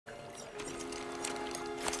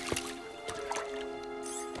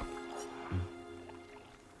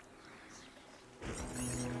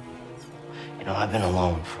I've been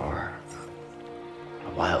alone for a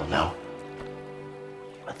while now.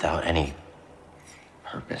 Without any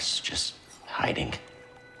purpose, just hiding.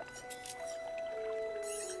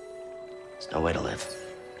 There's no way to live.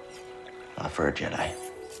 Not for a Jedi.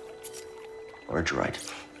 Or a droid.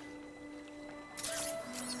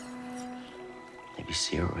 Maybe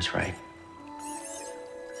Seer was right.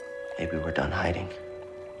 Maybe we're done hiding.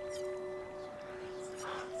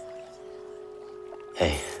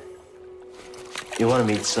 Hey, you want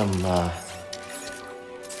to meet some,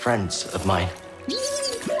 friends of mine?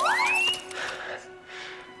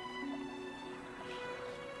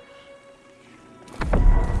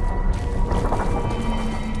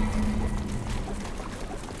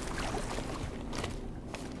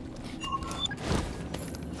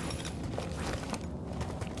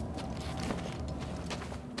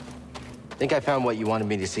 Think I found what you wanted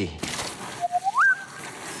me to see.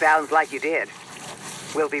 Sounds like you did.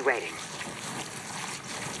 We'll be waiting.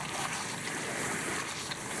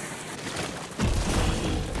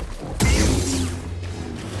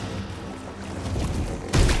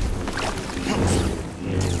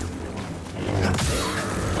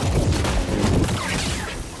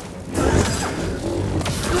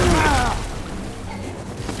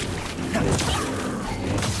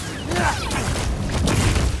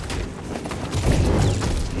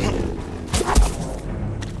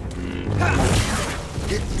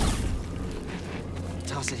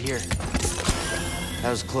 Toss it here. That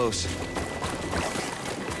was close.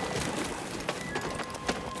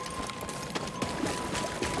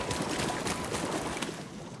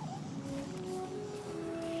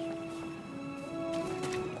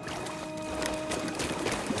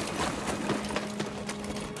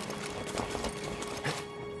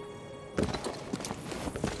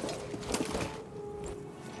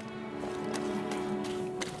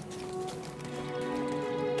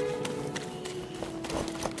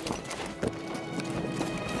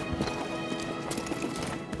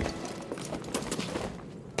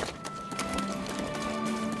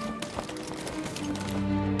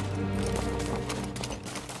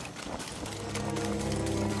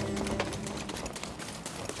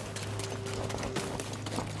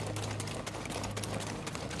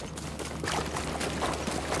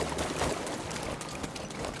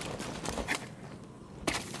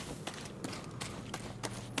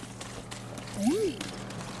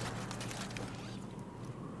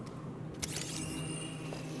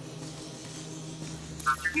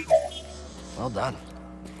 Well done.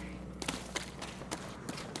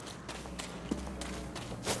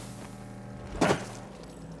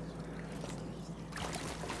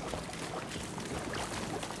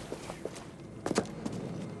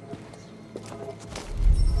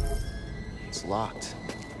 It's locked.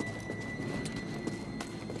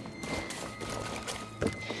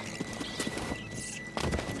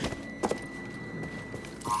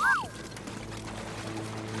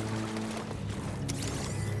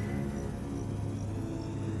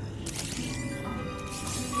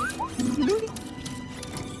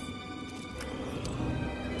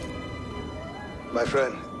 My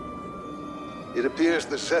friend, it appears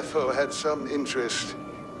the Zepho had some interest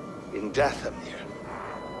in Dathomir.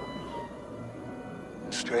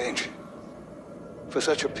 Strange. For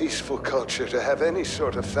such a peaceful culture to have any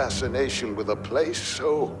sort of fascination with a place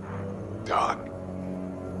so dark.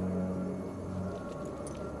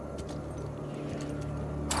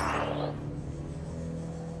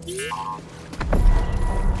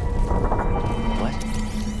 What?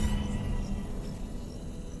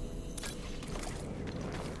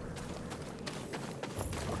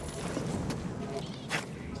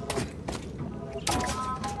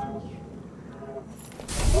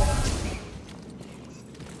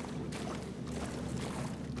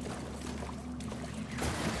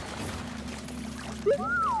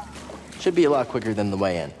 Should be a lot quicker than the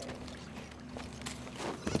way in.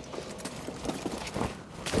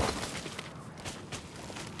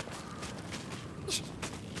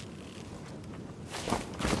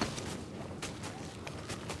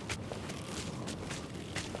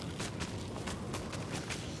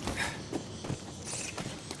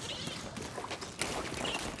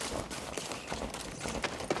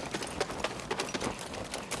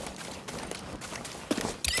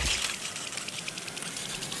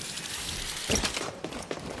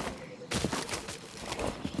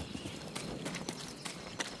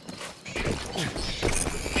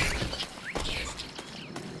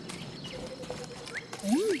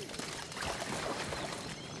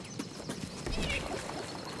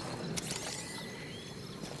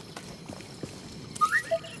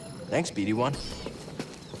 Thanks, BD1.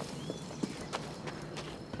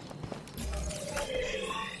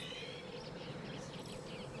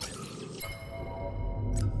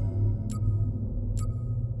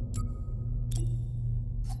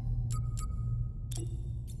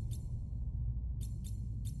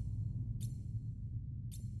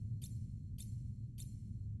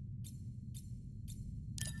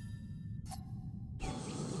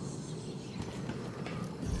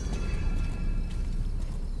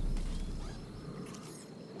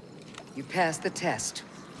 You passed the test.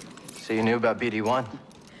 So you knew about BD-1?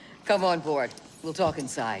 Come on board. We'll talk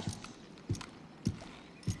inside.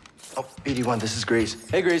 Oh, BD-1, this is Grease.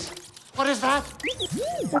 Hey, Grease. What is that?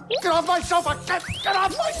 Get off my sofa! Get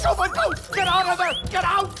off my sofa! Don't! Get out of there! Get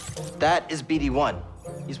out! That is BD-1.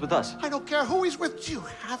 He's with us. I don't care who he's with. Do you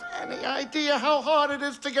have any idea how hard it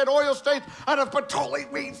is to get oil stains out of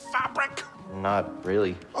petroleum fabric? Not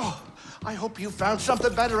really. Oh, I hope you found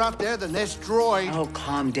something better out there than this droid. Oh,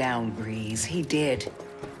 calm down, Grease. He did.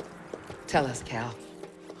 Tell us, Cal.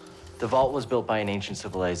 The vault was built by an ancient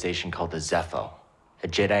civilization called the Zepho. A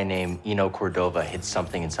Jedi named Eno Cordova hid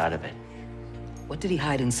something inside of it. What did he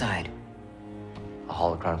hide inside? A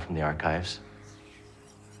holocron from the archives.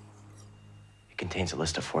 It contains a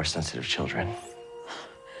list of Force-sensitive children.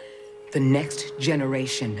 The next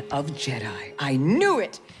generation of Jedi. I knew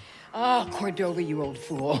it! Oh, Cordova, you old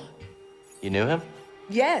fool. You knew him?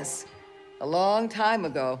 Yes, a long time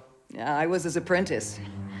ago. I was his apprentice.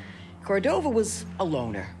 Cordova was a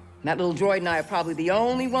loner. That little droid and I are probably the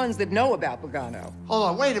only ones that know about Pagano. Hold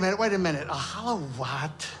on, wait a minute. A hollow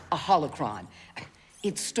what? A holocron.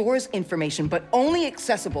 It stores information, but only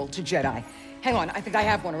accessible to Jedi. Hang on, I think I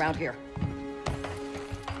have one around here.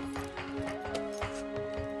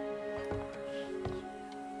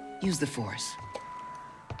 Use the Force.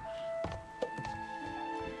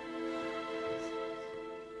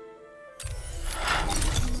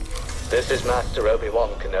 This is Master Obi-Wan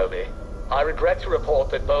Kenobi. I regret to report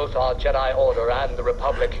that both our Jedi Order and the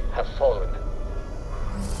Republic have fallen.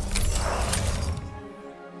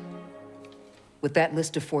 With that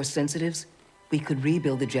list of Force sensitives, we could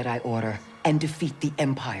rebuild the Jedi Order and defeat the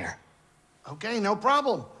Empire. Okay, no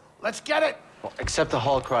problem. Let's get it. Well, except the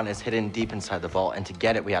holocron is hidden deep inside the vault, and to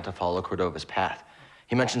get it, we have to follow Cordova's path.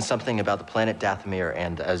 He mentioned something about the planet Dathomir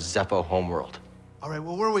and a Zepho homeworld. All right,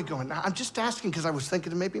 well, where are we going? Now, I'm just asking because I was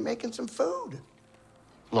thinking of maybe making some food.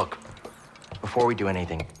 Look, before we do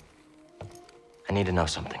anything, I need to know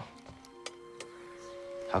something.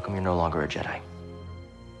 How come you're no longer a Jedi?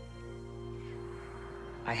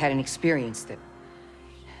 I had an experience that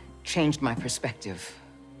changed my perspective.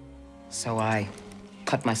 So I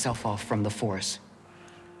cut myself off from the Force.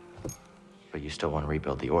 But you still want to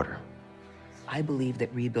rebuild the Order. I believe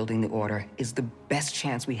that rebuilding the Order is the best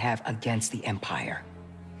chance we have against the Empire.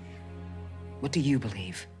 What do you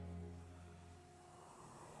believe?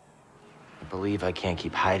 I believe I can't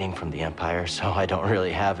keep hiding from the Empire, so I don't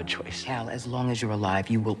really have a choice. Cal, as long as you're alive,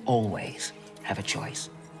 you will always have a choice.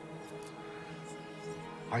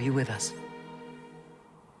 Are you with us?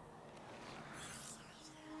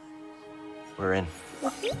 We're in.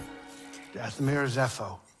 Dathomir or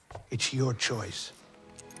Zepho, it's your choice.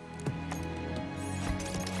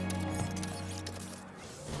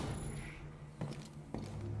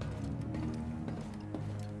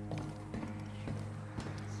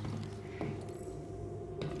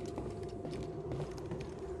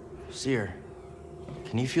 Seer,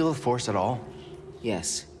 can you feel the Force at all?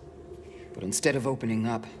 Yes. But instead of opening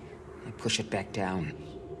up, I push it back down.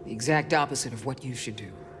 The exact opposite of what you should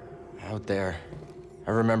do. Out there,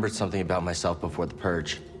 I remembered something about myself before the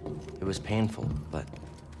Purge. It was painful, but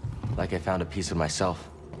like I found a piece of myself.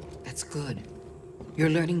 That's good. You're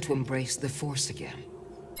learning to embrace the Force again.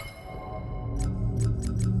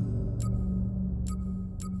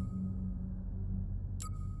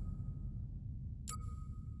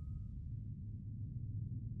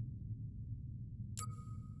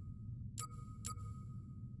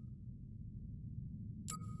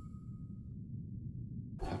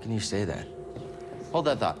 How can you say that? Hold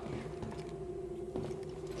that thought.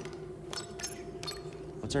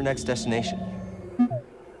 What's our next destination?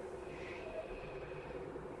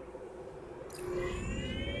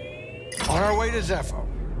 On our way to Zepho.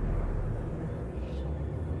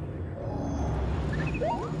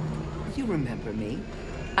 You remember me.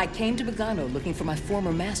 I came to Pagano looking for my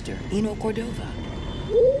former master, Eno Cordova.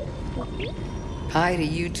 Hi to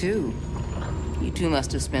you too. You two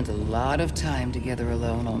must have spent a lot of time together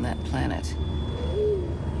alone on that planet.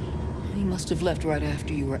 He must have left right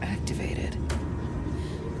after you were activated.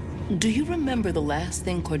 Do you remember the last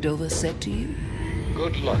thing Cordova said to you?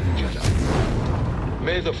 Good luck, Jedi.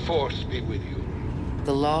 May the Force be with you.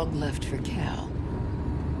 The log left for Cal.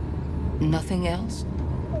 Nothing else?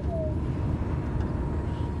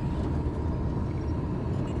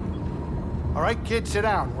 All right, kids, sit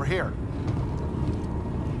down. We're here.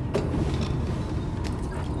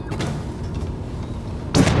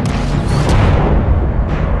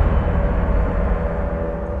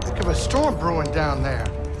 Think of a storm brewing down there.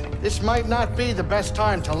 This might not be the best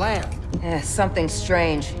time to land. Something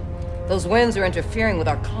strange. Those winds are interfering with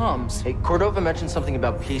our comms. Hey, Cordova mentioned something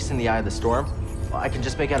about peace in the eye of the storm. Well, I can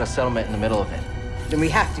just make out a settlement in the middle of it. Then we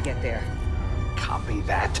have to get there. Copy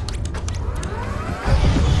that.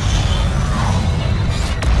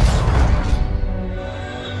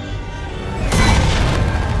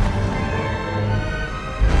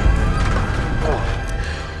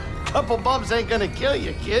 Couple bumps ain't gonna kill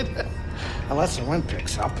you, kid. Unless the wind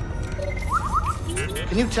picks up.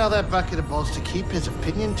 Can you tell that bucket of balls to keep his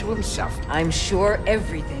opinion to himself? I'm sure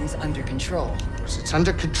everything's under control. Of course, it's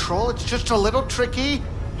under control. It's just a little tricky.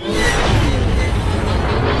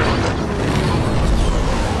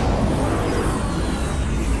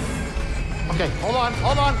 Okay, hold on.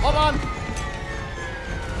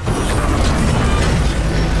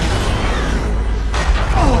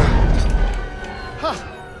 Oh! Huh.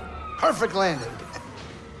 Perfect landing.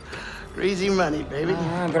 Easy money, baby.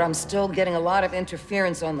 But I'm still getting a lot of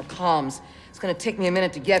interference on the comms. It's gonna take me a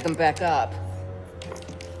minute to get them back up.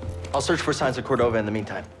 I'll search for signs of Cordova in the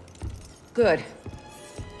meantime. Good.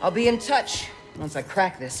 I'll be in touch once I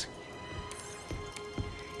crack this.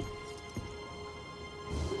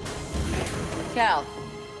 Cal,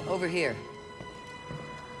 over here.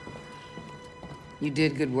 You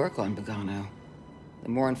did good work on Bogano. The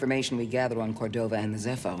more information we gather on Cordova and the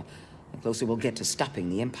Zepho, the closer we'll get to stopping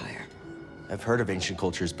the Empire. I've heard of ancient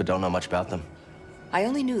cultures, but don't know much about them. I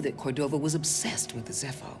only knew that Cordova was obsessed with the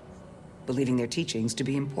Zepho, believing their teachings to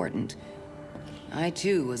be important. I,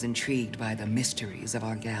 too, was intrigued by the mysteries of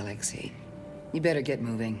our galaxy. You better get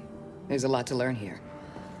moving. There's a lot to learn here.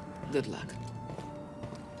 Good luck.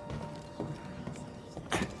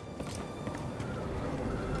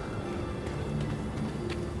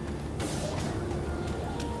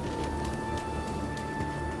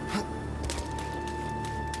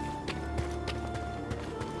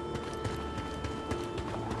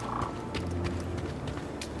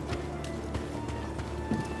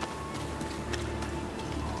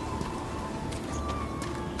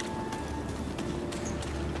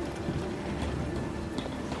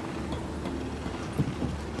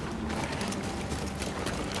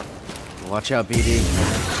 Watch out, BD.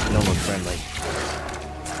 You don't look friendly.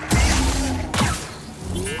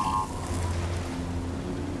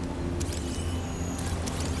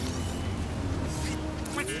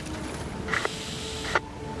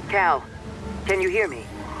 Cal, can you hear me?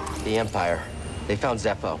 The Empire. They found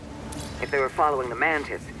Zepho. If they were following the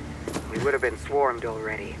Mantis, we would have been swarmed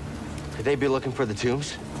already. Could they be looking for the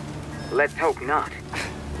tombs? Let's hope not.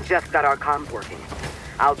 Just got our comms working.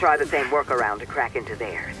 I'll try the same workaround to crack into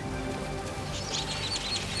theirs.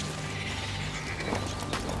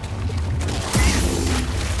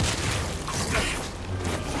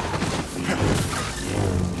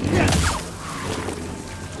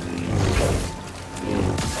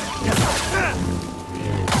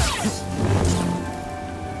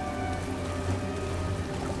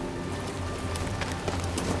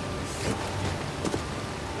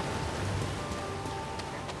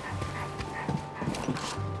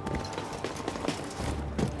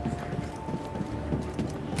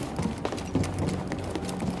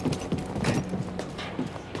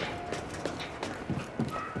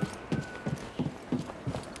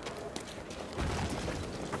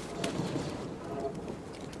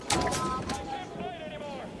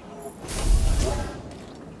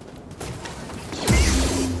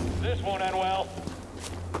 This won't end well.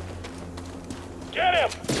 Get him!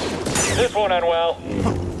 This won't end well.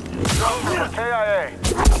 KIA.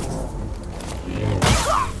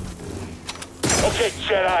 Okay,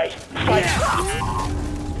 Jedi. Fight!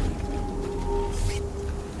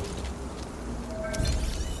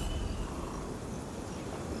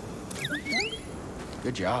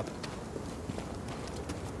 Good job.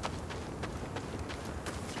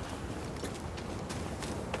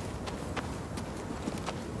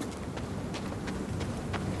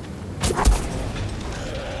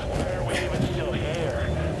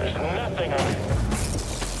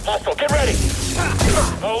 Hostile, get ready!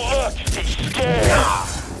 Oh, look! He's scared!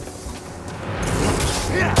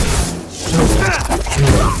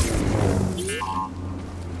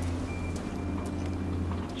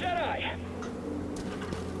 Jedi!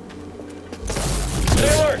 Stay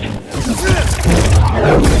alert!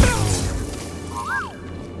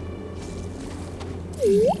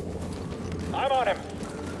 I'm on him!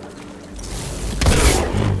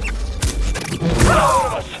 Out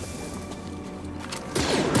of us!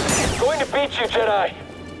 Going to beat you, Jedi!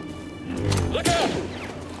 Look out!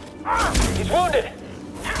 He's wounded!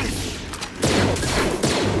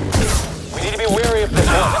 We need to be wary of this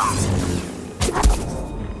one.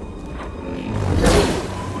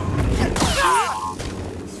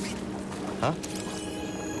 Huh?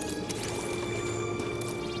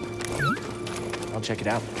 I'll check it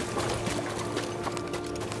out.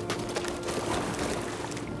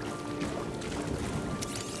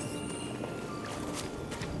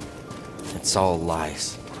 It's all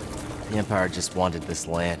lies. The Empire just wanted this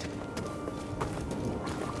land.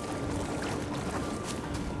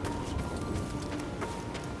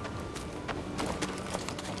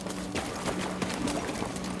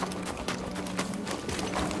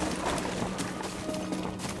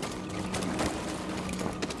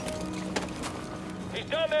 He's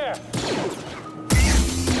down there!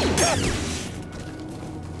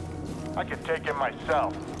 I can take him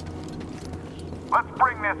myself. Let's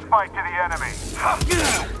bring this fight to the enemy.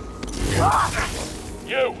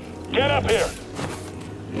 You, get up here.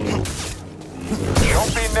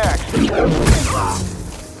 Don't be next.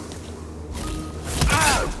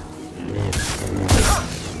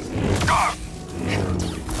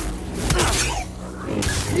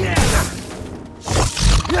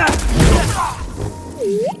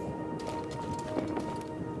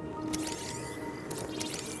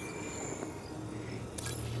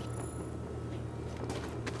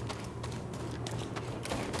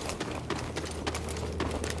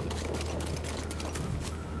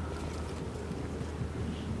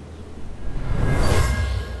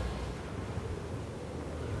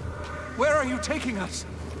 Where are you taking us?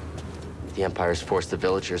 The Empire's forced the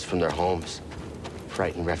villagers from their homes,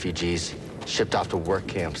 frightened refugees, shipped off to work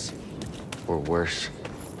camps, or worse.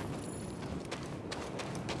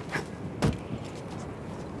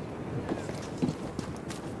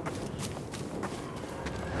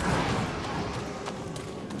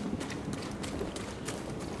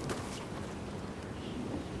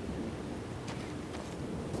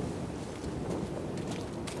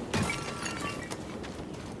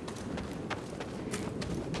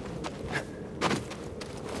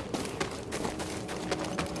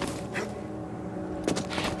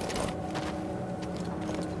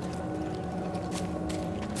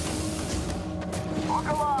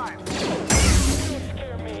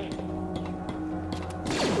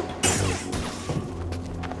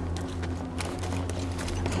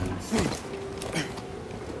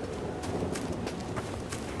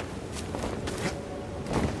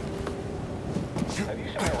 Have you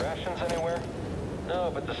seen my rations anywhere?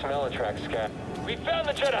 No, but the smell attracts scat. We found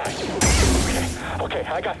the Jedi! Okay,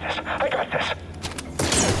 I got this. I got this.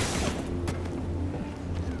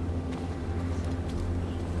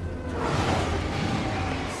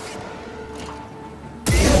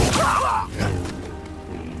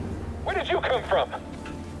 Where did you come from?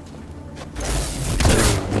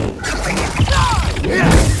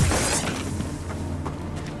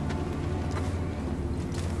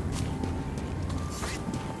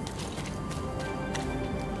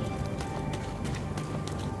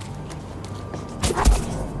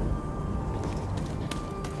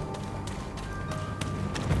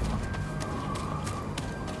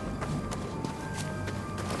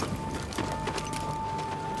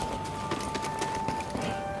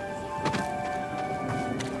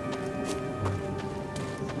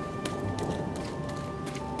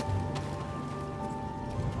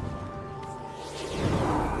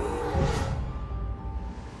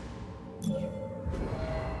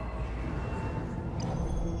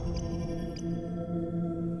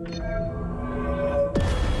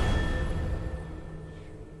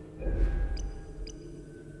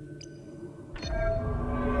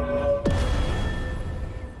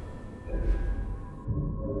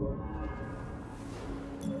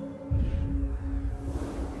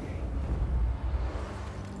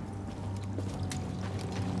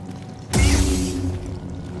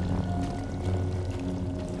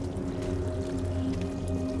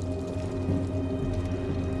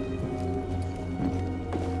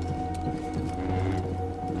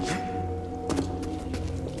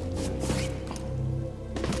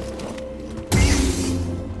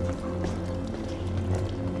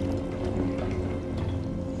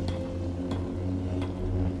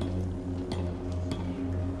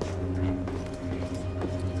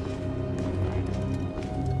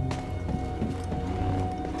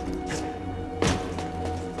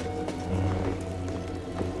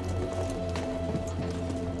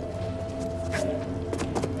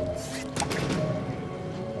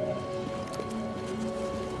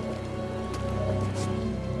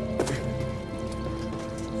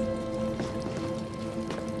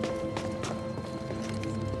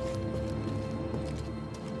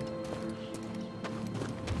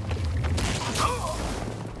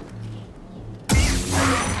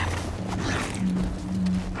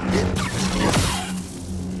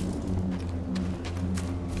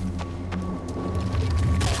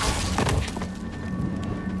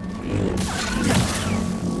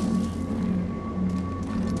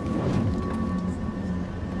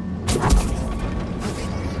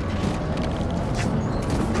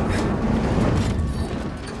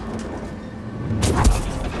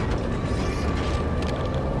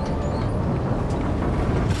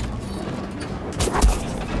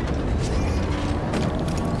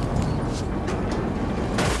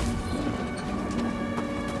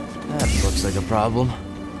 problem?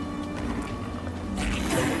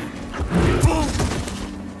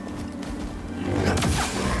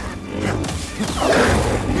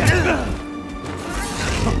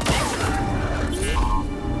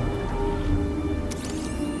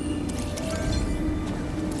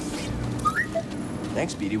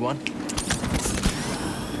 Thanks, BD1.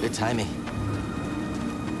 Good timing.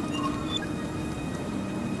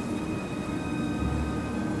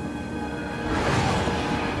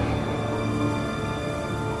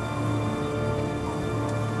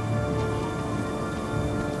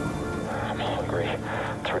 I'm hungry.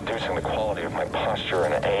 It's reducing the quality of my posture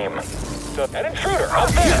and aim. An intruder out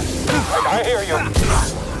there! I hear you.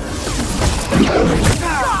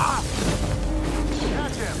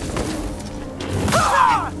 Catch him!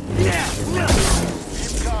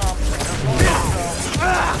 Keep calm.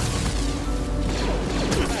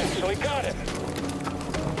 So he got it.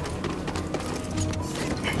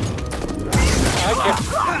 I can't.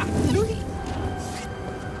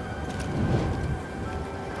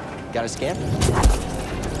 Got a scan?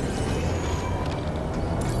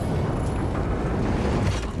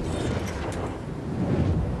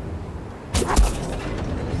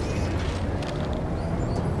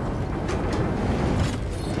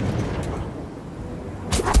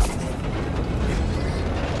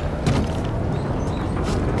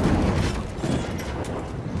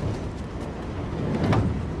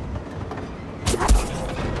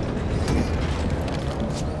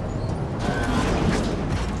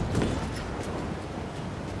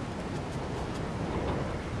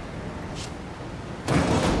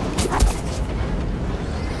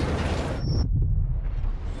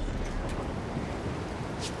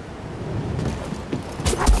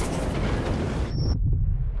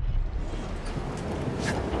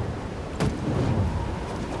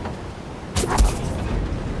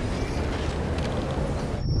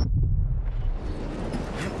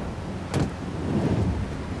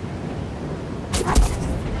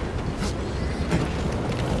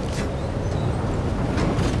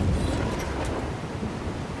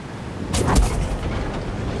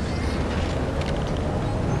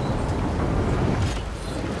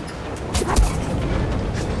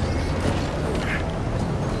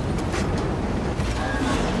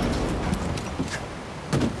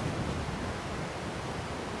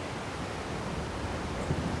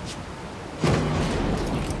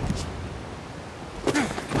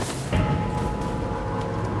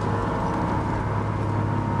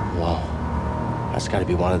 That's gotta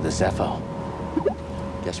be one of the Zepho.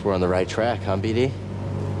 Guess we're on the right track, huh, BD?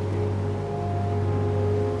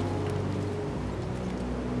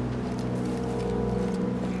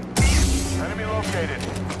 Enemy located.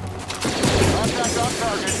 Contact on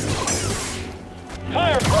target.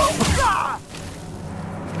 Fire!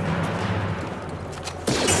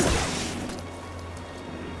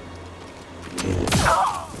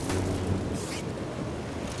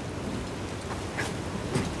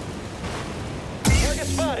 Target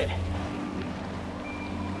spotted.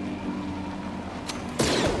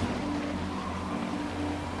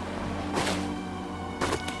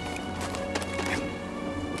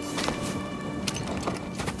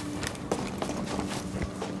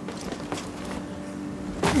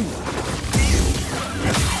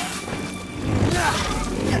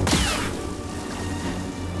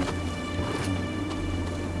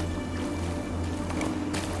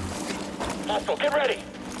 Hostile, get ready.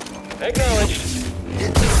 Acknowledged.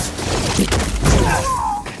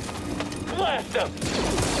 Blast him.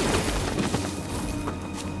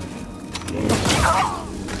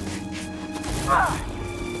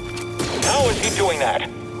 How is he doing that?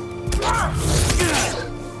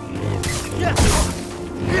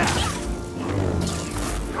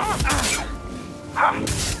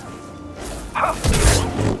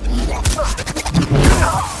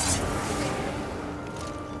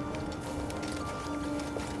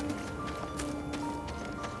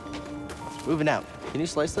 Moving out. Can you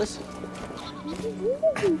slice this?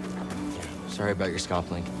 Sorry about your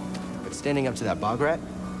scalp link, but standing up to that bog rat,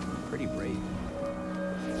 pretty brave.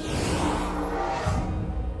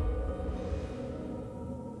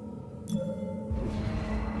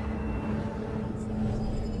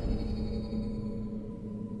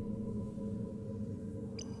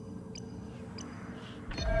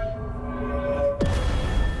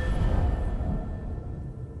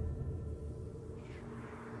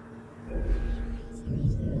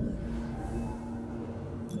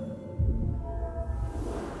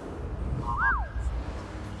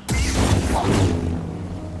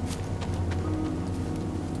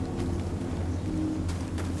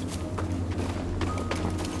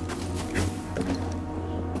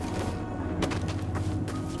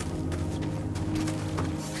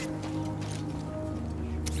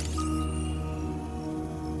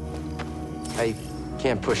 I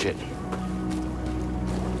can't push it.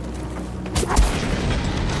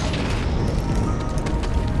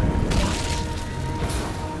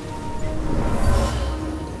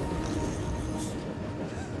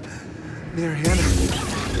 Mariana,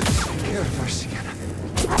 take care of our Sienna.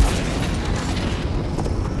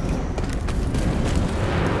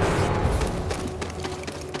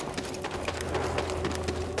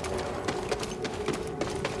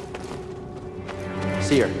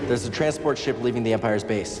 Seer, there's a transport ship leaving the Empire's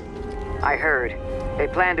base. I heard. They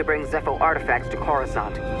plan to bring Zepho artifacts to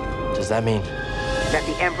Coruscant. Does that mean? That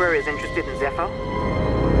the Emperor is interested in Zepho?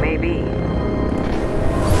 Maybe.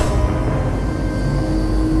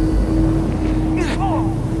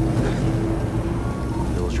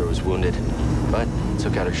 Villager was wounded, but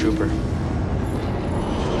took out a trooper.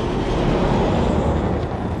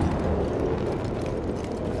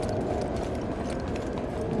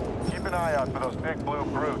 Keep an eye out for those big blue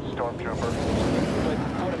brutes, Stormtrooper. But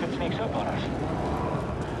what if it sneaks up on us?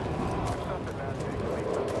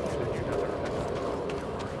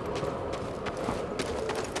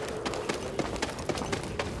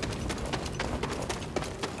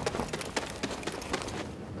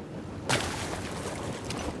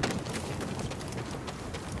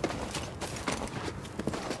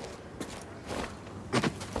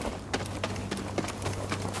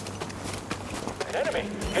 An enemy!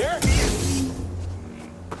 Here?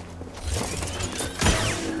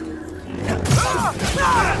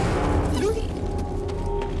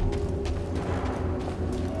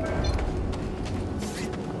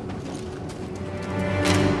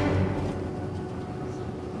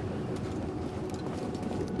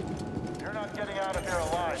 You're not getting out of here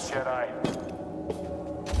alive, Jedi.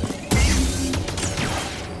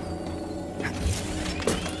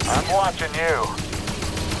 I'm watching you.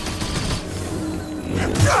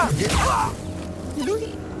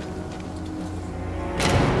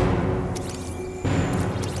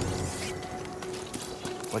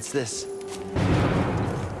 What's this?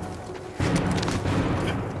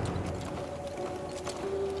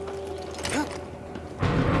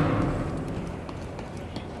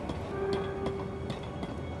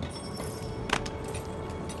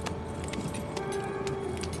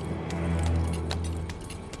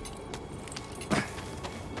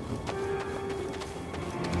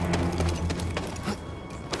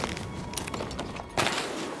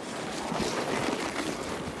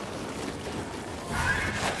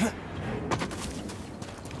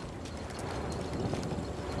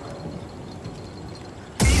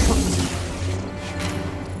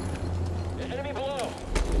 Enemy below!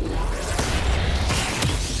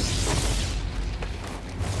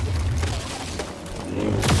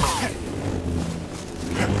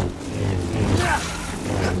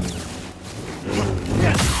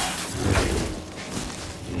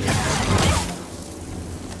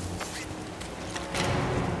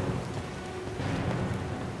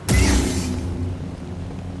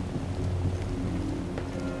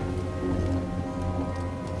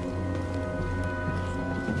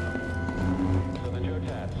 So the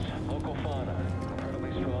Jotats, local fauna,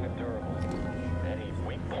 incredibly strong and durable. Any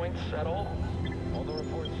weak points at all? All the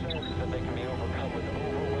reports say is that they can be overcome with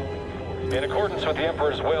overwhelming force. In accordance with the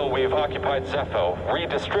Emperor's will, we've occupied Zepho,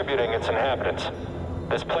 redistributing its inhabitants.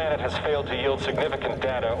 This planet has failed to yield significant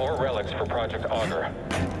data or relics for Project Augur.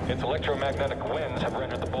 Its electromagnetic winds have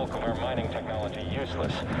rendered the bulk of our mining technology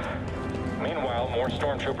useless. Meanwhile, more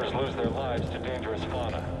stormtroopers lose their lives to dangerous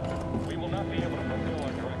fauna. We will not be able to fulfill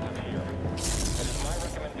our directive here. It is my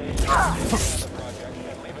recommendation to take the project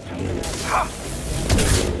and leave it to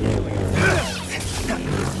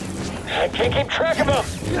I can't keep track of them!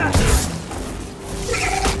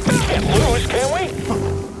 Can't lose, can we?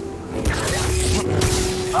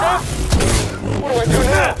 What do I do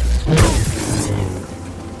now?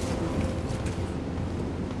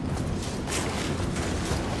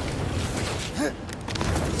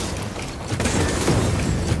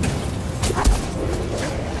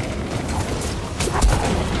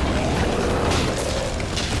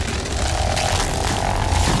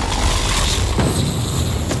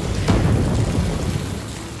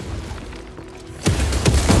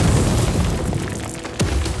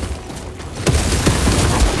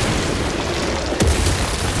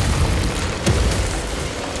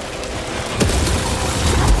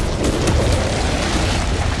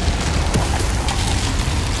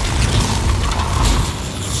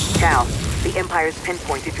 Cal, the Empire's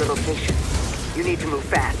pinpointed your location. You need to move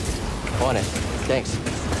fast. On it. Thanks.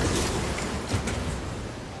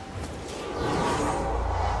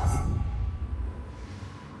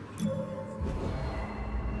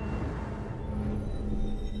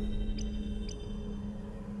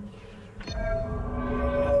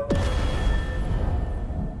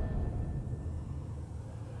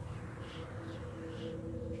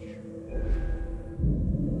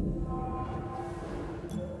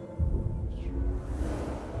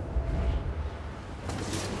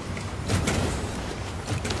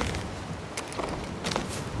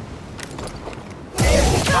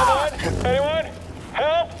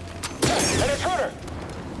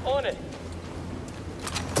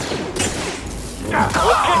 We'll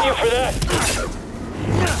get you for that!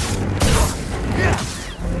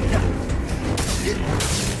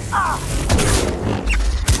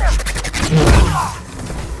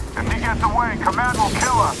 If he gets away, Command will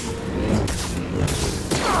kill us.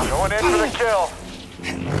 Going in for the kill.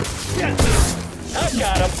 I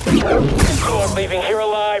got him. You aren't leaving here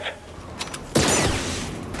alive.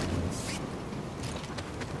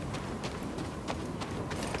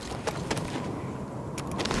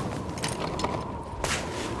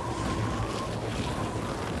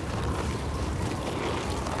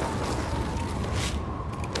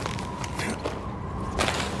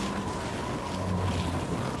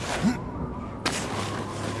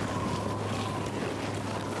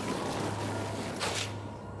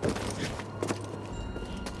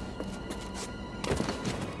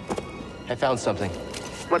 I found something.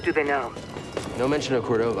 What do they know? No mention of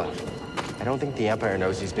Cordova. I don't think the Empire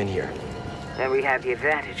knows he's been here. Then we have the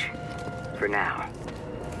advantage. For now.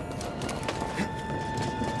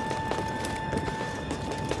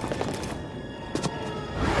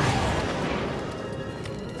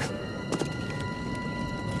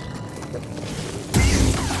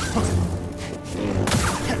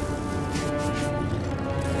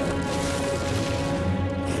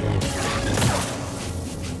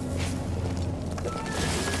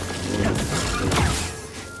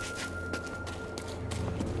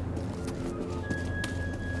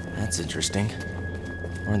 That's interesting.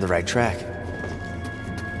 We're on the right track.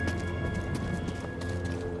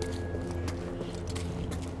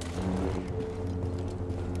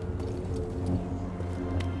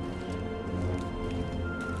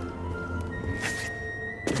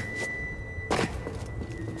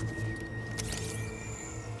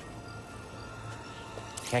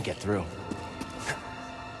 Can't get through.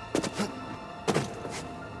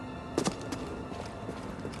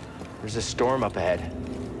 There's a storm up ahead.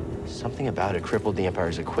 Something about it crippled the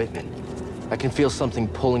Empire's equipment. I can feel something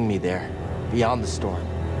pulling me there, beyond the storm.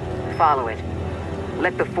 Follow it.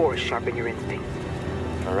 Let the Force sharpen your instincts.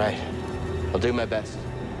 All right. I'll do my best.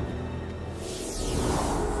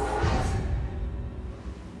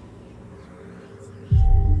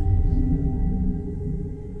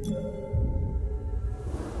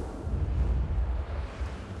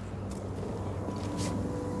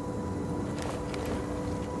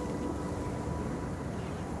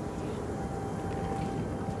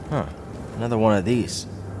 Huh. Another one of these.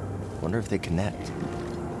 Wonder if they connect.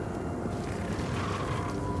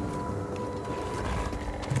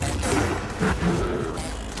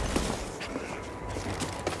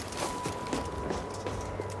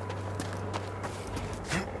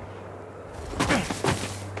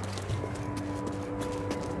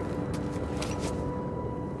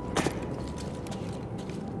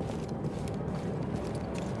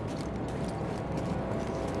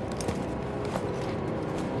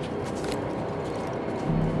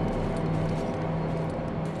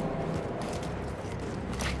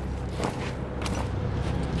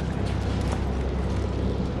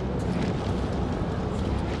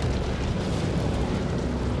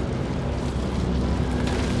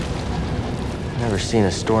 Never seen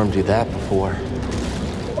a storm do that before.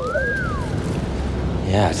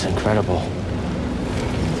 Yeah, it's incredible.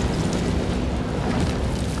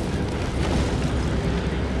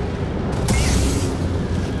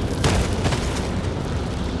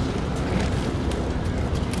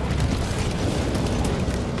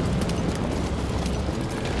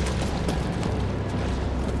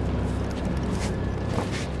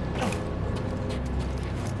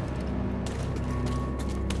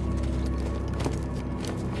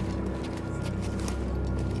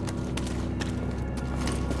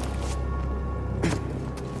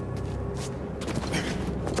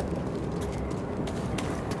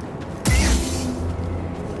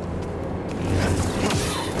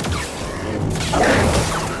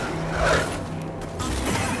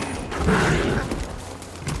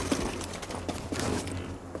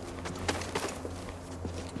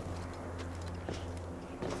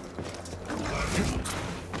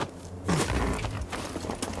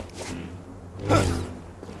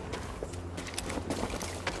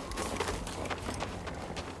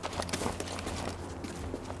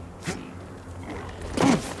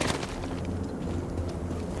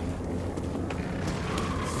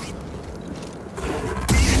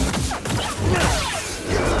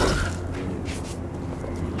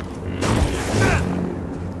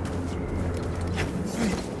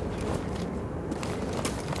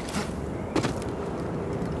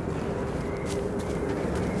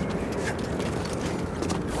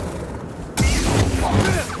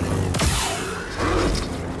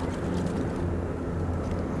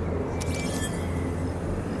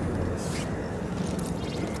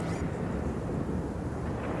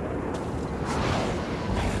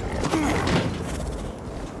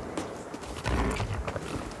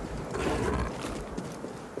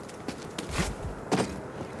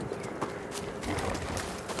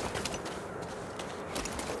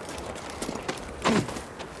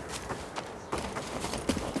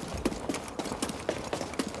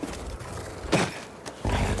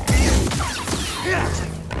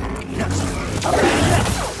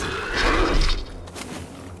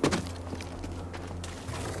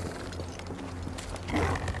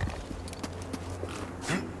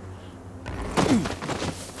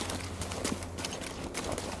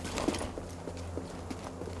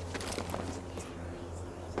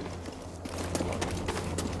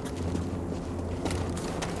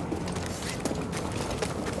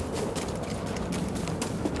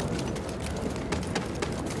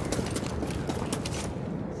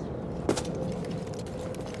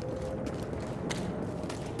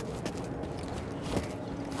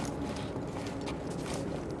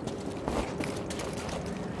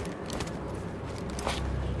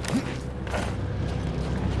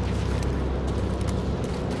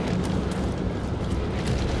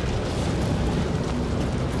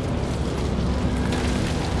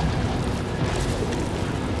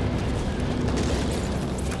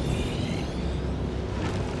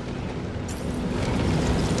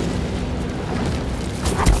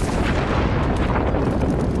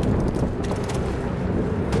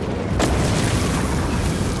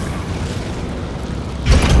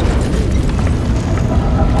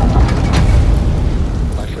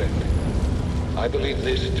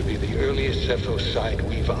 the earliest Zepho site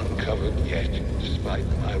we've uncovered yet, despite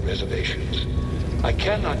my reservations. I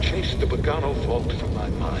cannot chase the Bogano Vault from my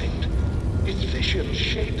mind. Its vision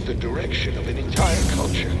shaped the direction of an entire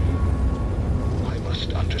culture. I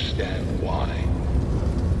must understand why.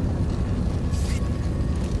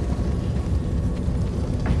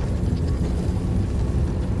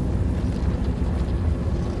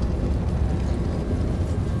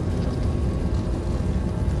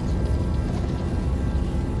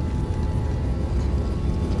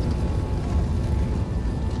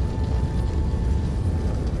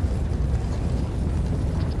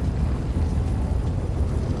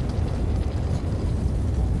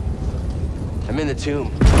 I'm in the tomb.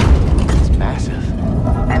 It's massive.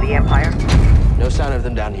 And the Empire? No sign of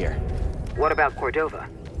them down here. What about Cordova?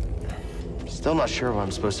 Still not sure what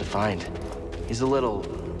I'm supposed to find. He's a little...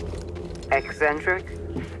 Eccentric?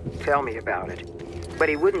 Tell me about it. But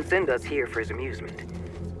he wouldn't send us here for his amusement.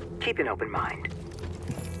 Keep an open mind.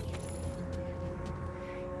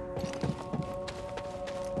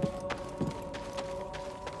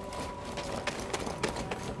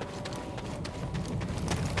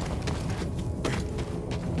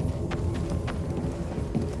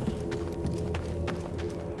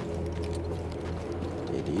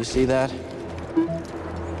 Do you see that?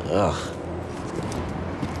 Ugh.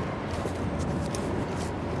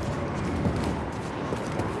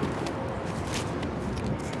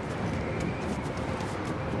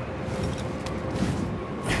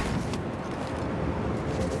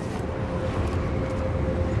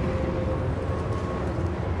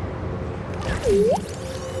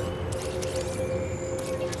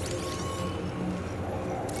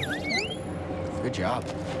 Good job.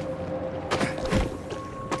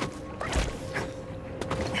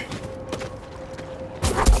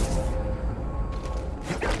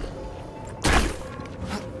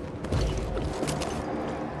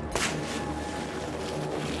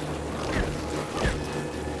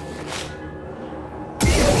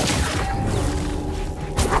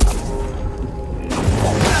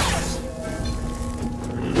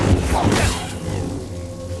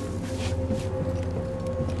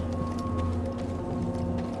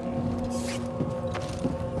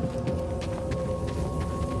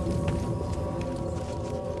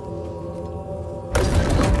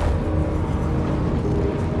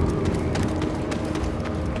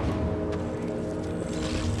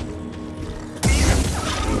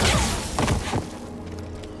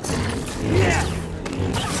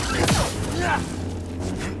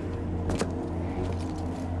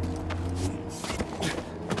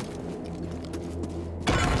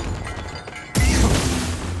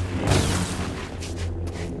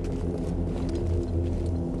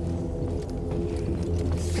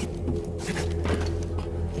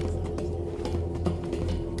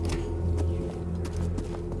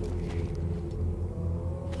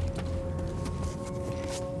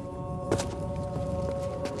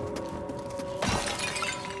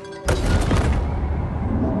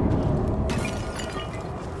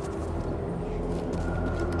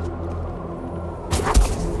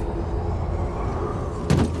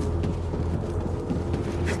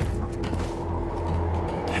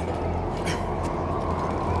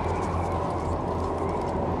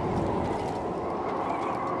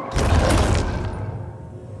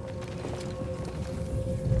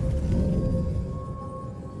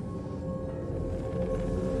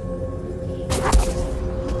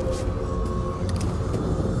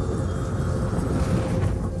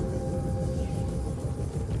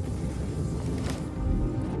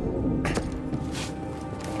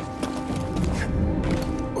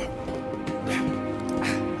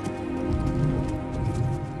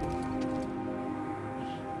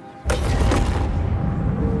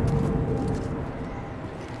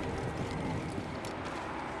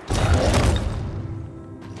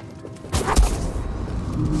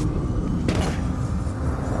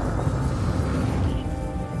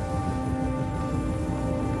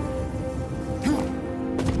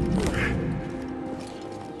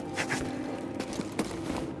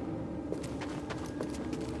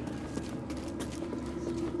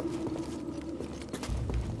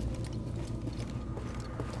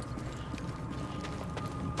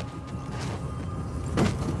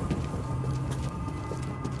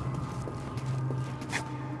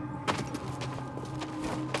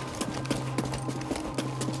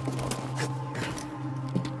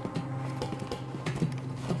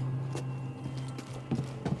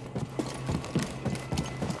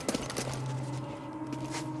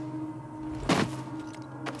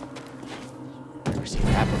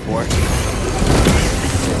 Before.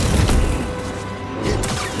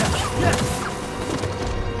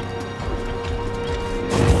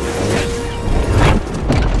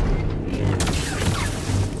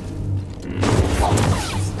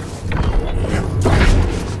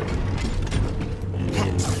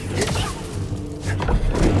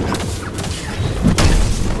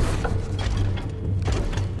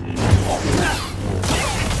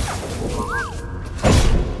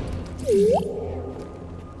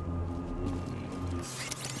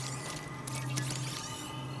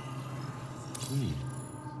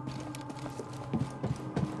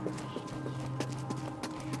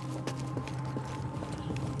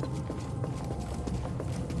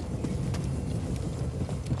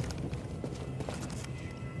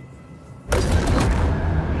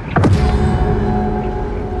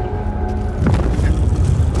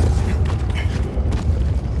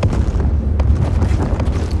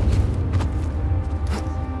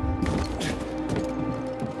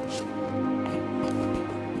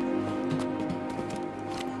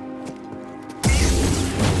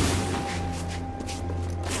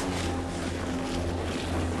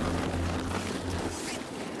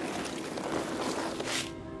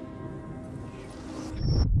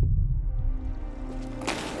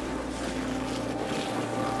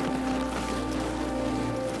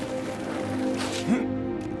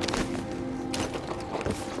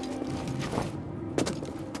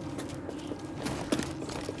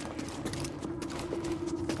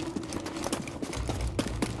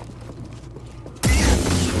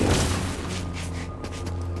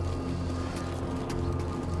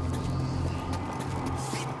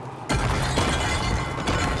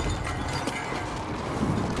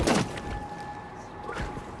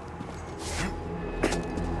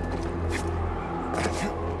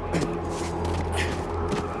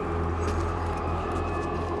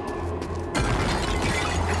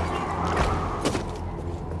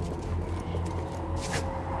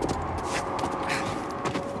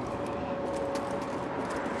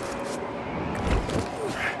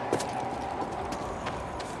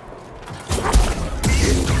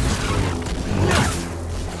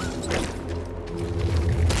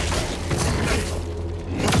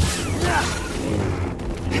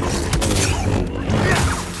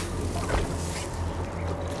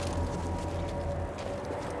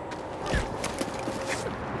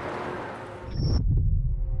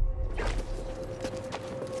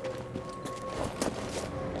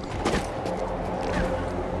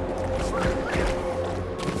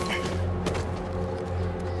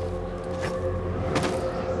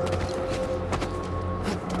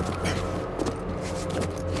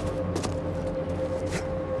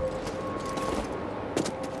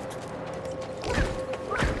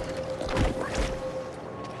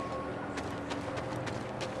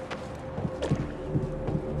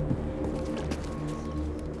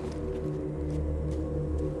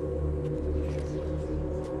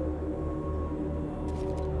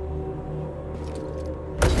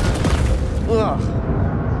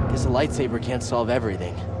 Guess a lightsaber can't solve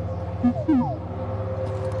everything.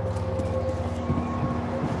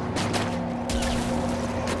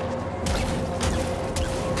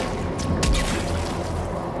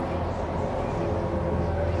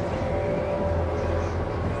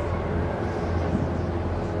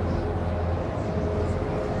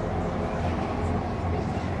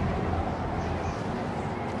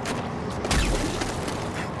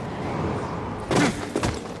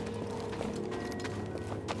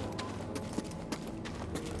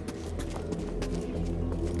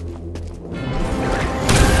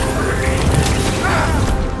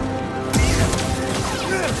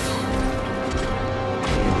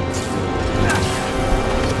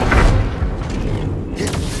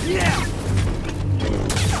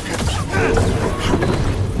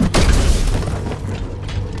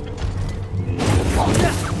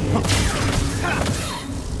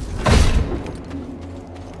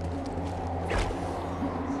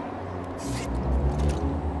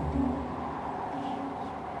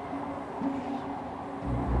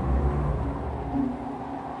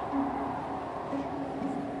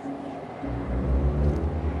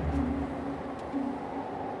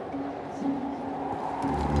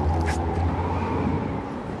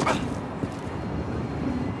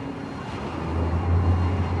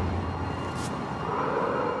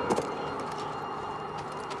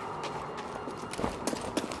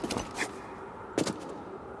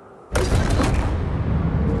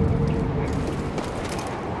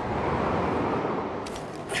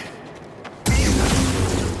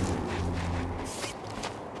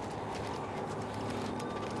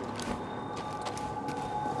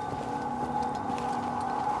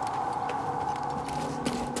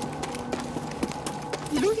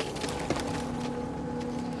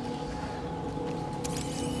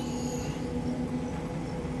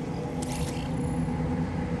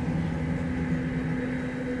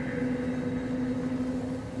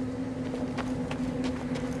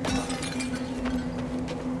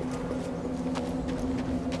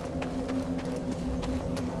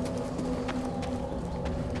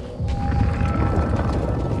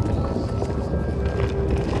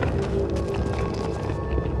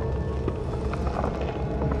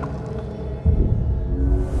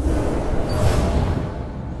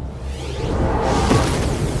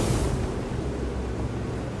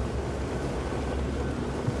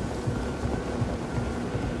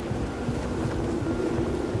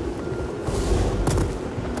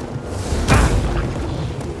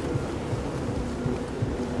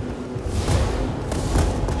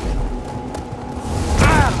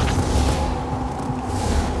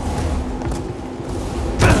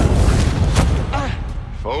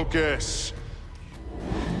 Focus.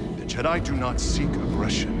 The Jedi do not seek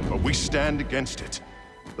aggression, but we stand against it.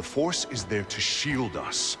 The Force is there to shield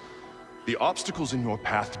us. The obstacles in your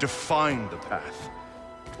path define the path.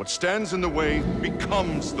 What stands in the way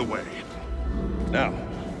becomes the way. Now,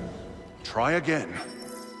 try again.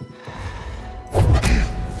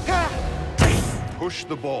 Push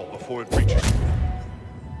the ball before it reaches you.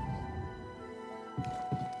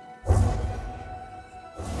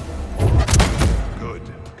 Good.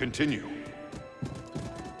 Continue.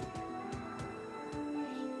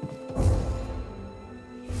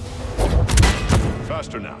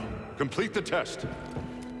 Faster now. Complete the test.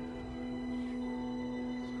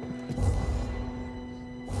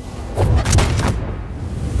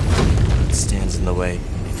 What stands in the way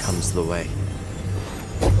becomes the way.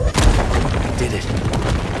 I did it.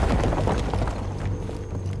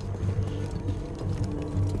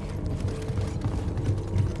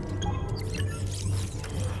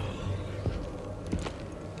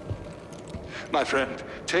 My friend,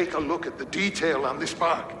 take a look at the detail on this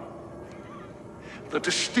bark. The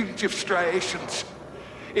distinctive striations.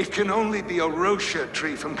 It can only be a Rocha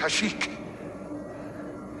tree from Kashyyyk.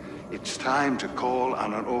 It's time to call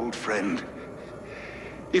on an old friend.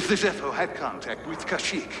 If the Zepho had contact with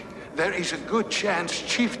Kashyyyk, there is a good chance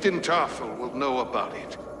Chieftain Tarful will know about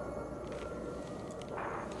it.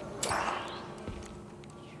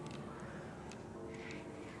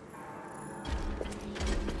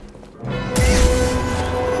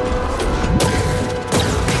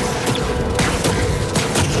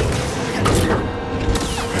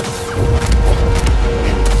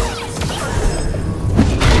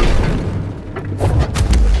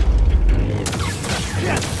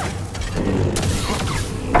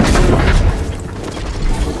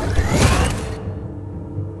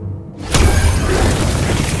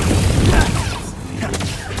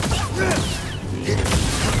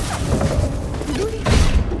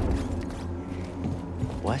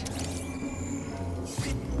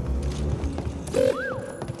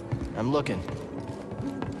 I'm looking.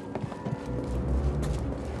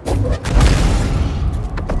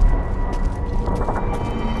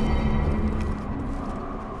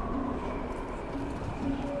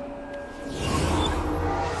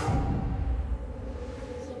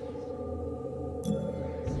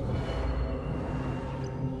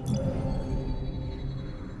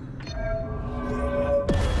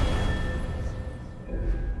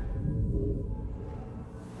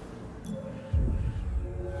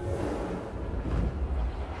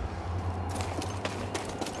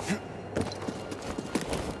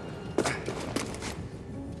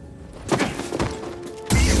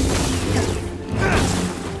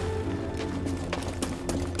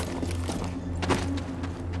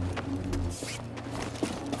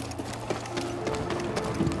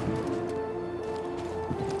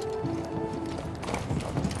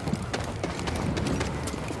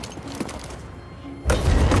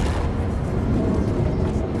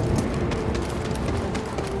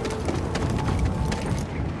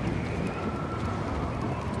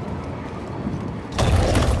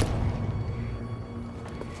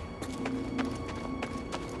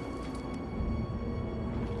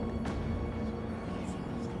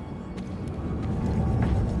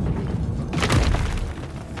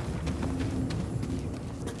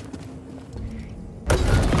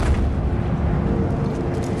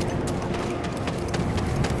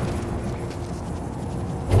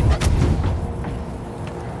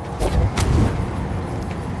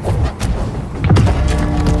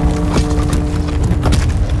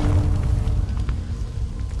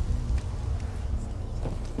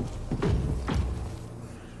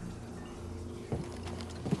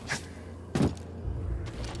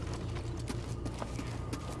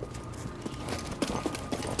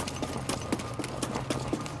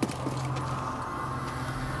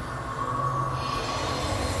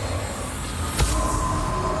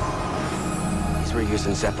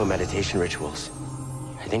 Using Zeppo meditation rituals.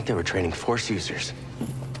 I think they were training Force users.